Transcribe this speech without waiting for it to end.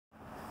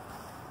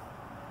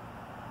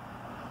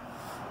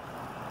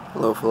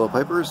Hello, fellow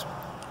pipers.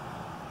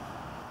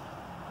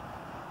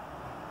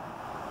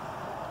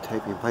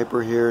 Typing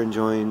Piper here,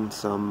 enjoying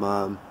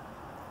some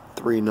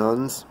Three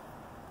Nuns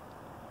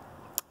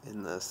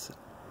in this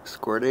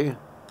squirty.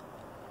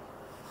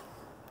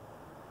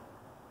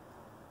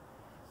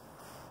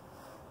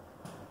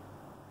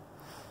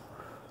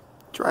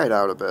 Dried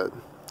out a bit.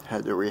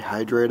 Had to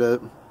rehydrate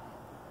it.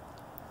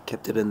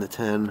 Kept it in the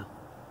tin.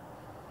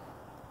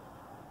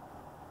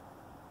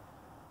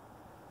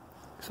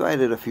 So I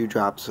added a few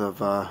drops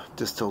of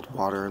distilled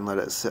water and let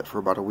it sit for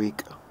about a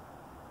week.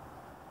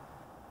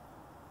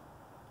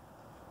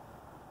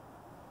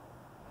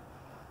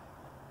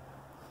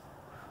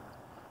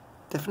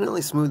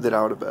 Definitely smoothed it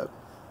out a bit.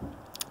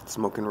 It's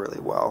smoking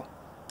really well.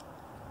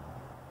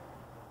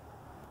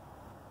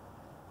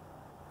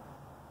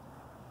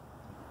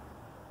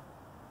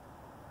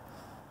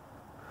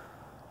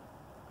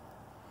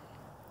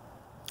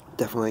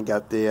 Definitely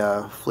got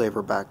the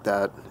flavor back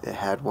that it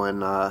had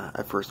when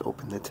I first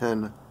opened the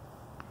tin.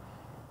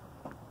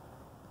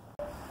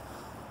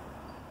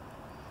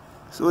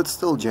 So it's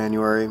still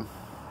January,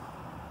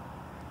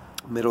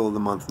 middle of the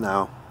month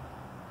now.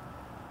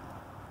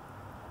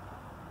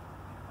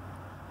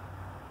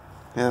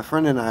 Yeah, a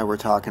friend and I were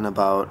talking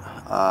about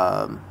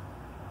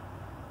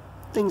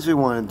things we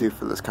want to do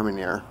for this coming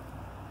year.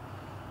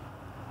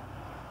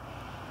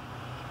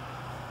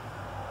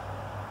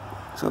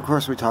 So of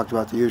course we talked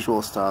about the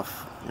usual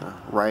stuff, you know,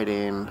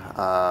 writing,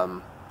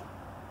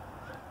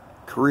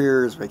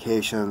 careers,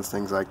 vacations,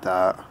 things like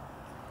that.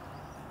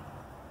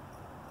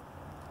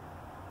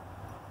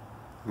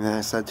 And then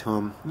I said to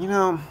him, you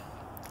know,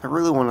 I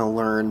really want to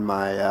learn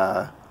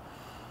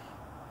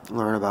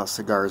learn about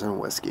cigars and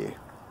whiskey.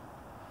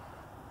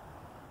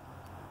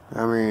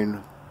 I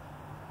mean,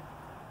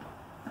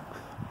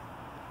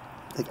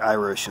 like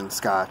Irish and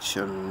Scotch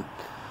and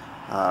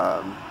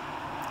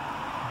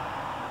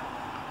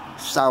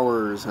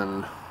sours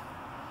and,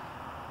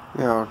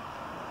 you know,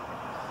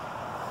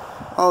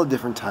 all the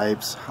different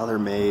types, how they're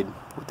made,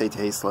 what they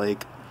taste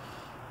like.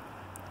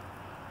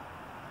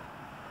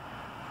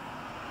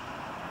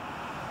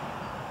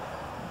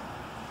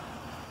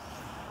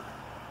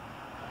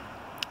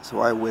 So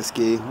why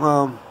whiskey?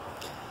 Well,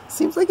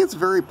 seems like it's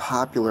very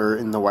popular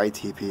in the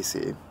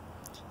YTPC.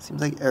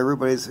 Seems like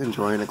everybody's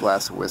enjoying a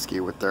glass of whiskey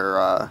with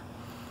their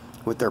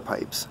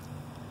pipes.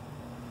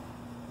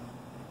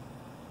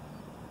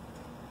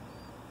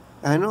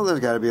 I know there's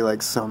got to be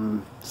like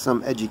some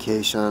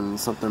education,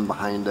 something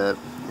behind it,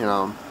 you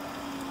know.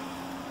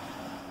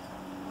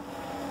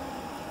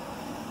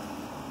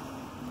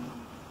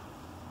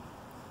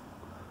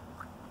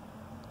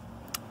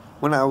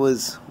 When I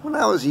was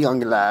a young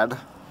lad,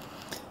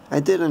 I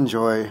did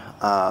enjoy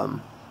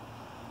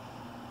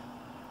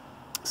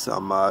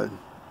some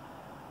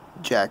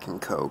Jack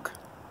and Coke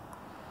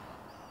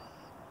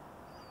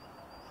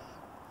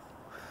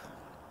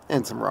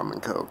and some rum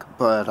and Coke,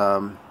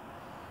 but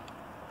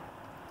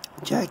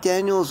Jack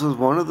Daniels was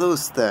one of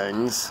those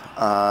things,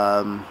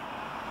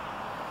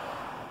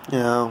 you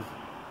know,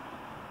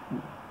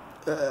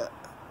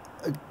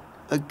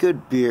 a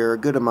good beer, a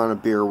good amount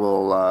of beer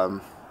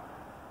will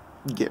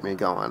get me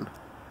going.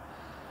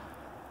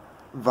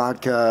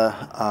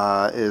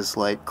 Vodka is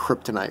like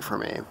kryptonite for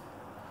me.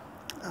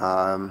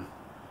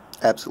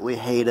 Absolutely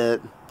hate it.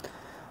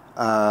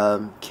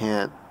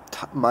 Can't.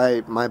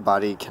 My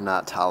body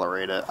cannot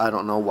tolerate it. I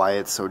don't know why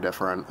it's so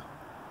different.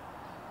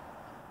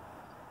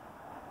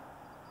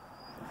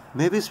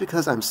 Maybe it's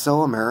because I'm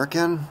so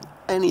American.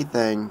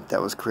 Anything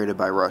that was created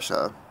by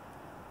Russia.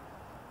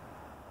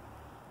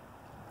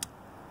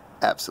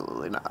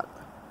 Absolutely not.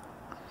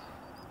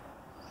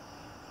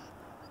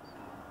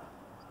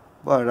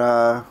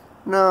 But,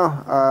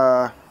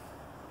 no,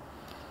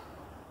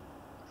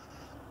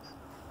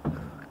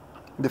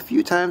 the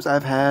few times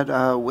I've had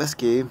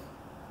whiskey,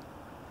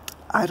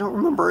 I don't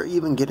remember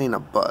even getting a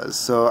buzz.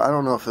 So I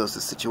don't know if it was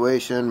the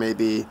situation.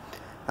 Maybe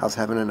I was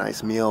having a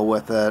nice meal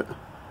with it.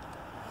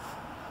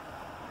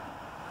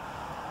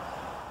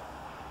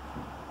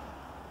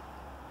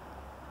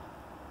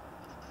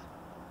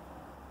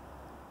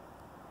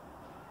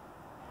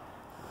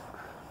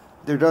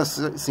 There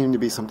does seem to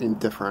be something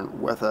different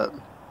with it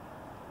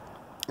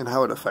and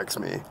how it affects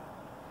me.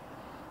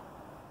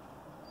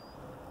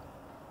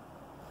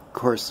 Of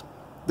course,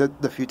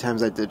 the few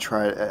times I did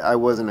try it, I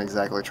wasn't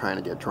exactly trying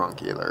to get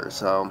drunk either,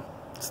 so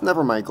it's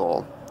never my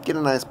goal. Get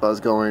a nice buzz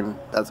going,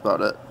 that's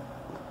about it.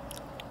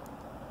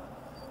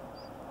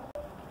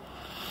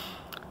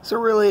 So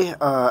really,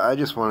 I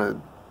just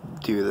want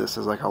to do this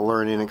as like a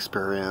learning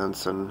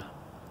experience and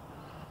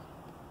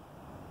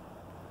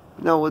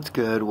know what's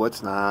good,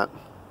 what's not.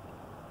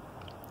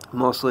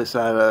 Mostly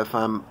said if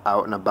I'm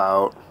out and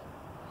about,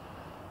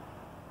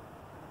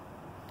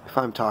 if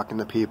I'm talking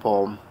to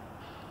people,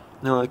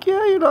 they're like,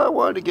 yeah, you know, I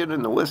wanted to get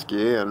into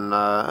whiskey and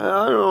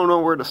I don't know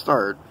where to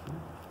start.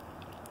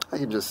 I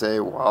can just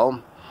say,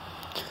 well,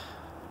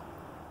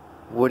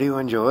 what do you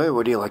enjoy?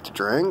 What do you like to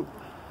drink?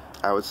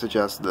 I would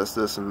suggest this,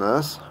 this, and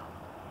this.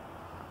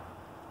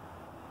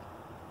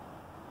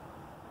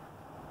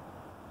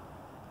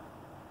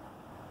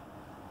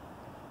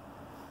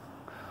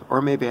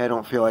 Or maybe I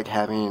don't feel like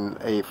having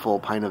a full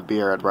pint of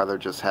beer. I'd rather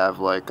just have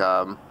like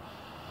a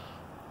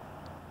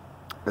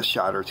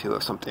shot or two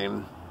of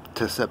something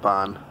to sip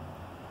on.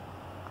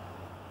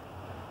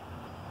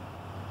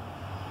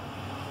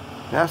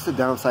 That's the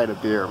downside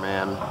of beer,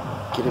 man.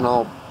 Getting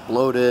all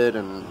bloated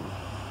and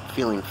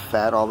feeling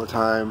fat all the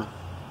time.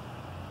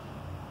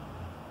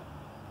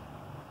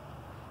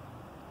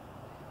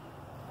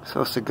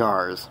 So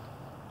cigars.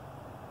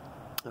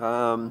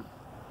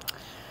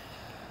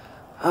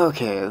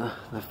 Okay,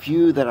 the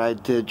few that I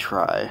did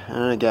try,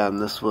 and again,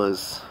 this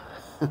was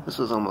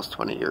almost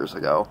 20 years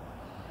ago.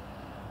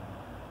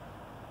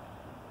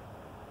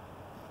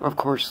 Of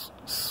course,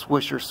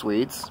 Swisher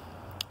Sweets.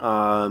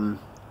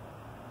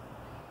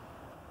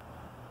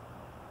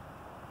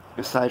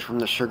 Aside from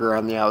the sugar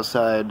on the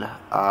outside,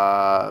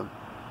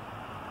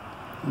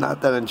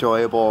 not that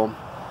enjoyable.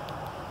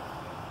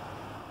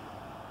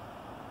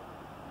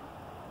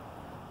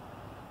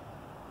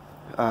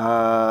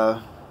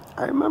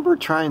 I remember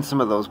trying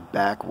some of those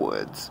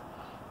backwoods,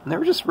 and they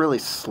were just really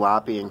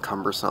sloppy and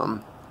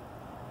cumbersome.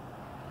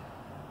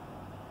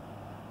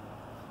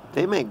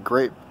 They make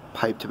great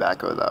pipe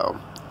tobacco, though.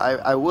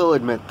 I will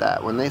admit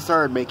that. When they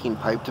started making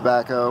pipe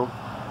tobacco,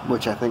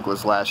 which I think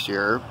was last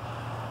year,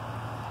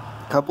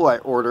 a couple I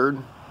ordered,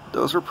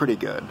 those were pretty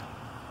good.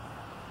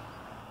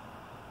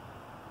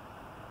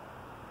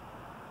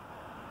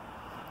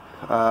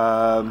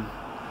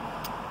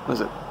 Was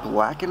it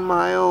Black and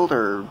Mild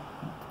or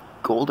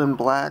Golden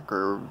Black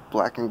or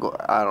Black and Gold?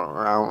 I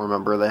don't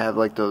remember. They have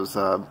like those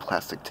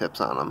plastic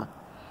tips on them.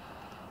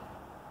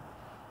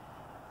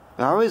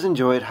 I always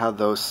enjoyed how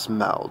those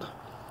smelled.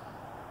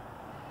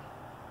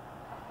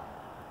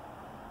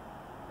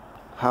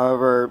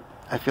 However,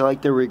 I feel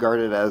like they're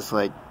regarded as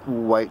like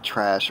white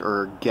trash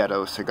or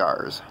ghetto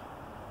cigars.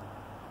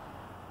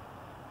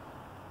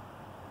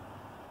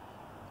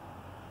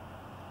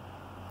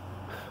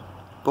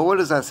 But what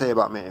does that say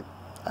about me?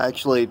 I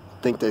actually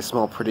think they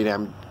smell pretty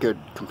damn good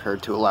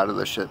compared to a lot of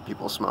the shit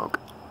people smoke.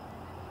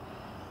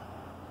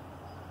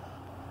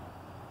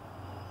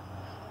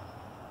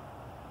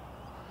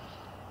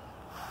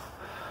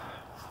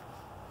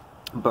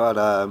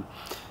 But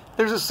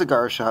there's a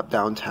cigar shop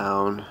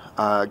downtown.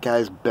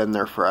 Guy's been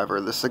there forever.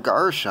 The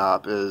cigar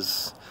shop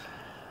is...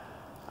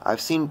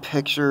 I've seen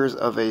pictures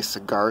of a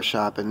cigar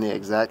shop in the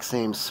exact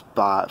same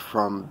spot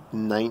from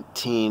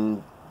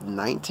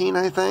 1919,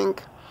 I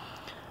think.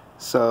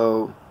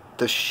 So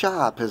the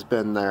shop has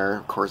been there.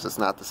 Of course, it's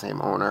not the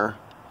same owner.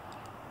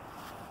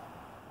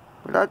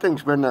 But that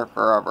thing's been there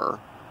forever.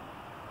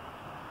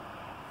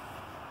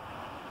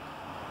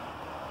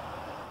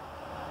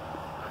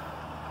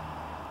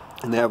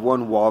 And they have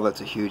one wall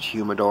that's a huge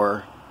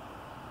humidor.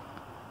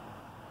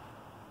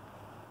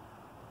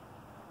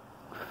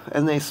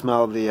 And they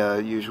smell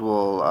the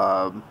usual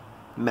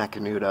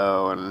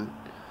Macanudo and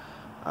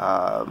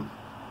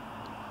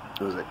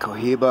what was it,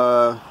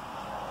 Cohiba.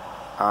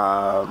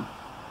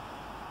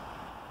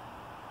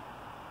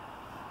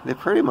 They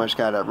pretty much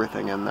got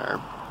everything in there.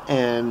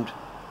 And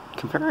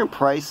comparing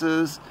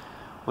prices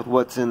with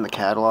what's in the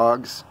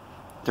catalogs,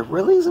 there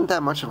really isn't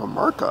that much of a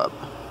markup.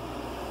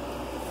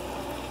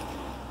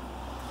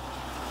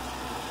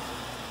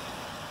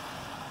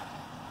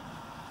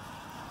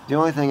 The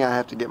only thing I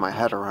have to get my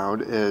head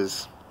around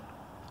is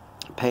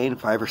paying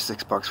 $5 or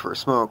 $6 for a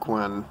smoke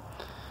when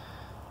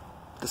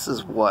this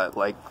is what,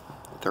 like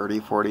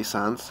 30-40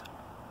 cents?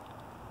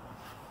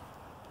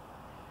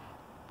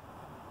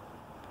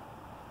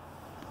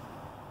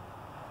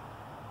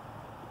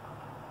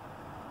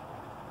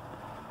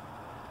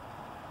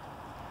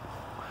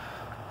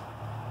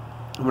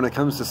 When it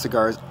comes to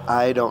cigars,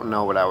 I don't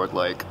know what I would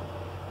like.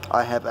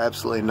 I have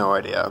absolutely no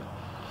idea.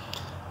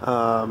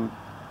 Of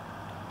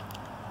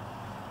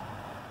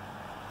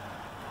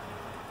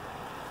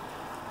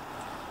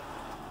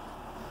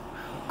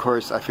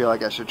course, I feel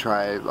like I should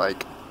try,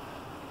 like,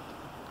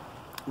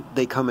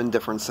 they come in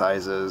different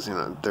sizes. You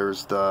know,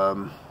 there's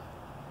the...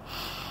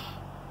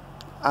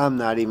 I'm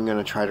not even going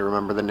to try to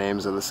remember the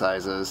names of the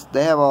sizes.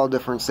 They have all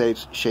different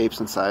shapes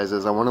and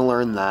sizes. I want to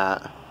learn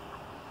that.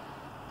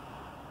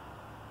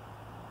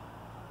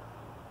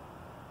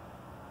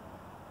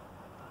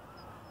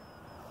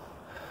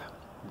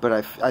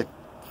 But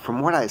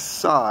from what I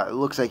saw, it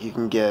looks like you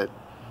can get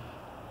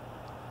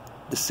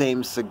the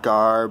same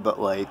cigar, but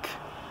like,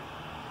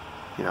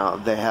 you know,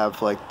 they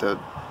have like the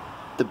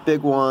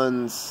big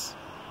ones,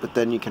 but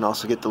then you can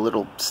also get the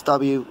little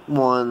stubby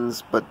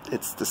ones, but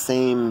it's the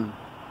same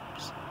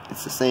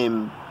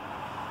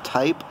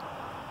type.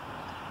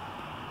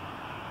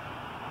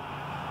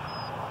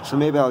 So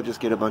maybe I'll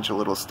just get a bunch of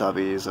little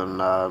stubbies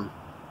and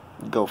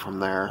go from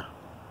there.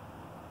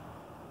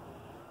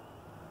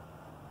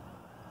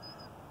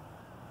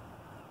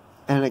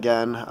 And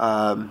again,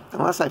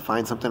 unless I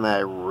find something that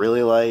I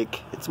really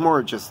like, it's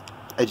more just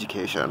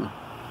education.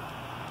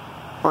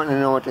 I want to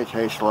know what they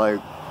taste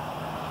like,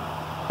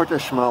 what they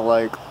smell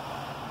like.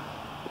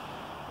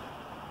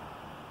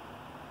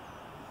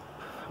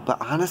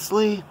 But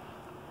honestly,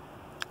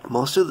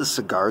 most of the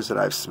cigars that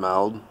I've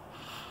smelled,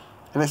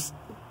 and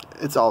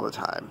it's all the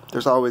time.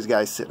 There's always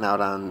guys sitting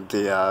out on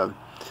the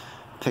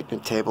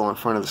picnic table in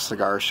front of the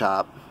cigar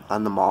shop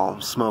on the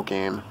mall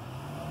smoking.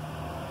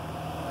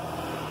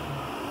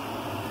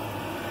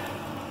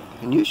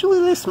 And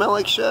usually they smell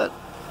like shit.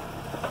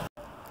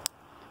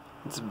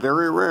 It's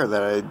very rare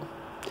that I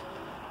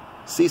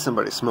see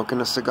somebody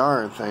smoking a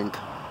cigar and think,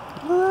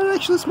 well, that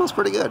actually smells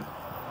pretty good.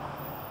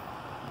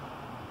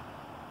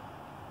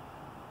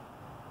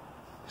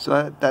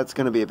 So that's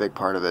going to be a big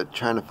part of it,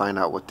 trying to find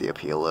out what the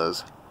appeal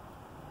is.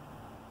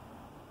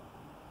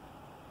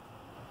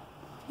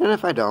 And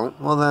if I don't,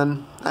 well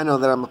then, I know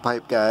that I'm a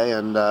pipe guy,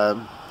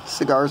 and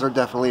cigars are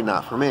definitely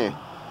not for me.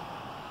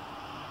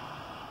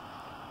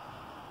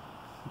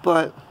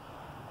 But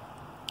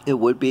it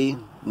would be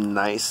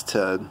nice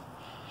to,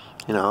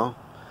 you know,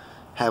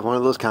 have one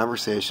of those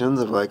conversations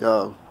of like,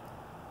 oh,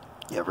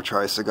 you ever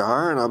try a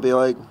cigar? And I'll be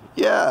like,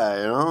 yeah,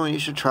 you know, you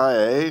should try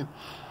a...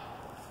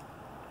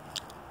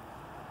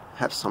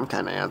 Have some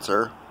kind of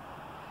answer.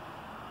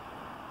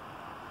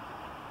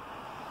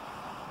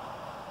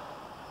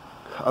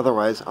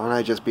 Otherwise, aren't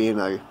I just being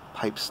a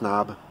pipe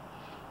snob?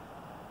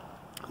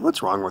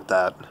 What's wrong with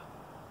that?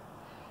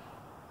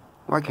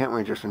 Why can't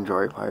we just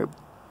enjoy pipe?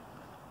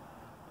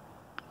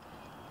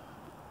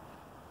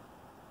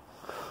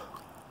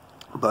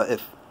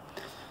 But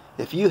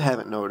if you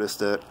haven't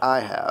noticed it, I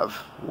have,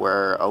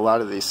 where a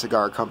lot of these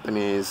cigar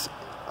companies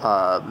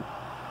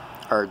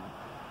are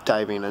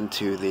diving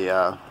into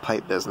the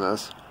pipe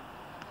business.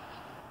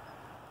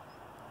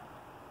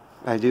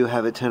 I do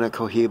have a tin of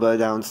Cohiba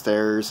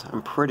downstairs.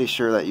 I'm pretty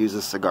sure that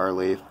uses cigar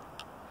leaf.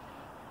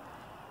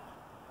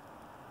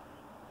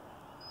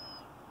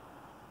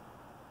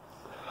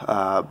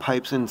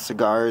 Pipes and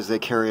cigars, they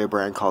carry a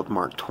brand called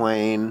Mark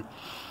Twain.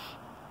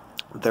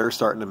 They're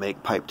starting to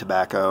make pipe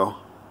tobacco.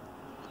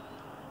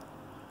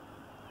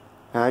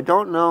 And I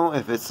don't know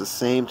if it's the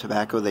same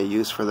tobacco they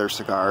use for their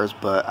cigars,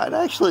 but I'd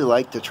actually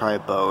like to try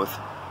both.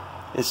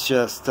 It's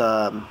just,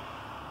 I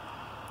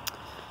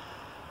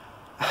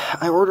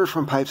ordered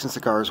from Pipes and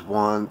Cigars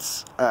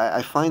once.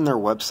 I find their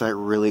website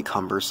really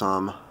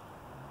cumbersome.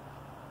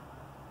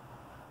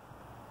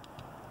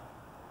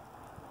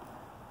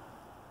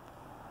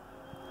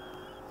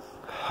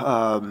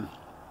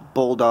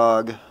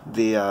 Bulldog,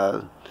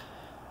 the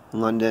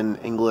London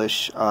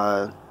English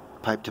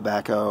pipe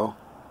tobacco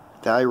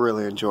that I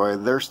really enjoy,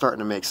 they're starting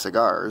to make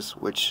cigars,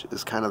 which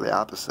is kind of the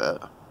opposite.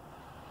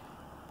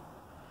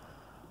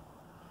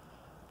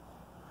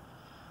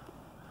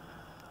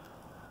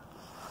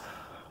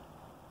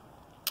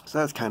 So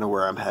that's kind of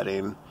where I'm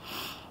heading.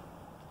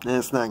 And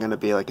it's not going to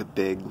be like a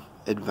big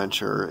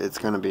adventure. It's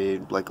going to be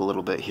like a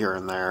little bit here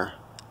and there.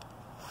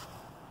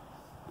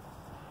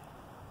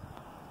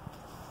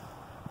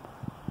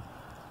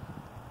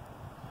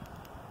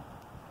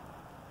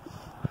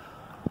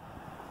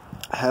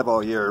 I have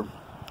all year.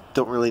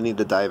 Don't really need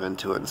to dive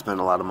into it and spend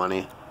a lot of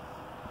money.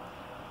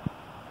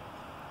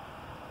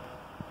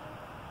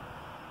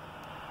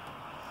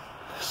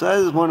 So that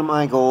is one of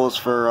my goals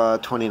for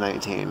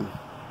 2019.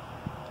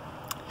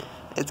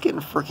 It's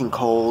getting freaking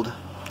cold.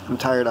 I'm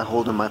tired of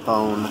holding my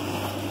phone.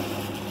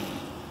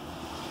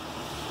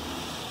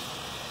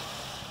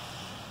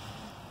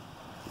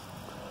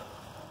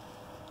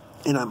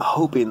 And I'm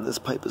hoping this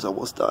pipe is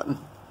almost done.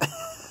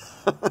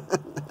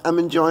 I'm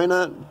enjoying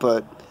it,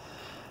 but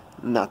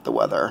not the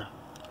weather.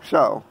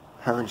 So,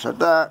 having said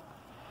that,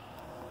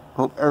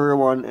 hope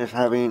everyone is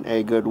having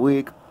a good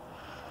week.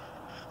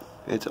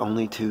 It's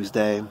only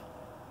Tuesday.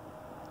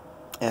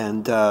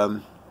 And,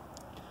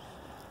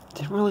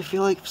 didn't really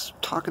feel like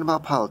talking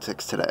about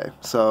politics today.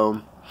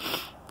 So,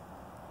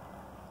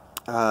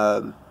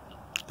 I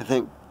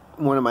think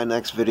one of my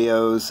next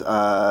videos,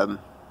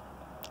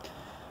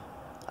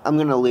 I'm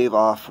going to leave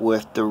off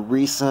with the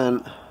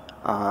recent,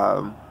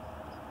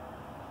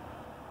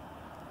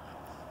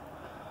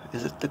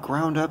 is it the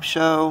Ground Up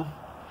Show?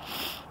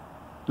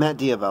 Matt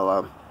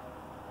Diavella.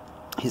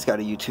 He's got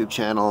a YouTube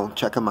channel.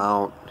 Check him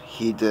out.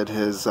 He did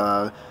his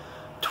 12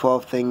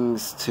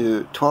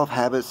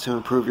 habits to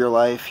improve your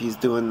life. He's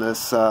doing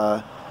this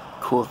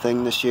cool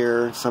thing this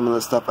year. Some of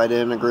the stuff I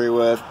didn't agree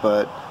with,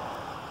 but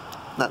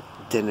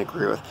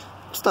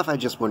stuff I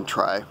just wouldn't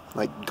try,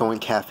 like going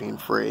caffeine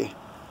free.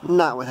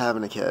 Not with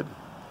having a kid.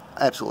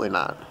 Absolutely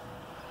not.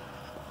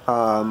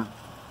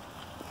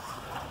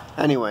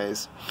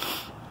 Anyways,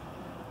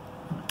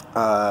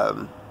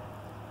 you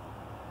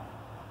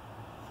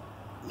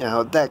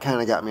know, that kind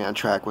of got me on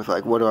track with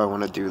like, what do I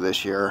want to do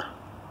this year?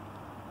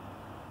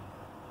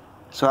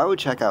 So I would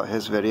check out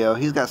his video.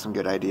 He's got some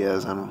good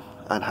ideas on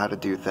how to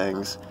do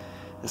things,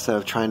 instead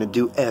of trying to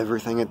do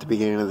everything at the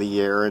beginning of the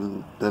year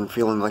and then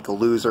feeling like a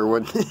loser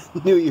when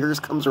New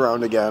Year's comes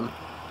around again.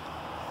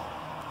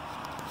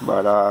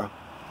 But,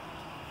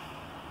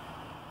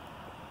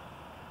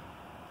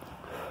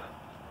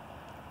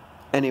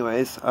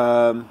 anyways,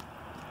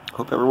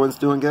 hope everyone's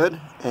doing good,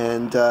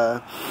 and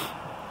talk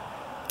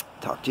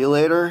to you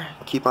later.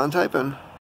 Keep on typing.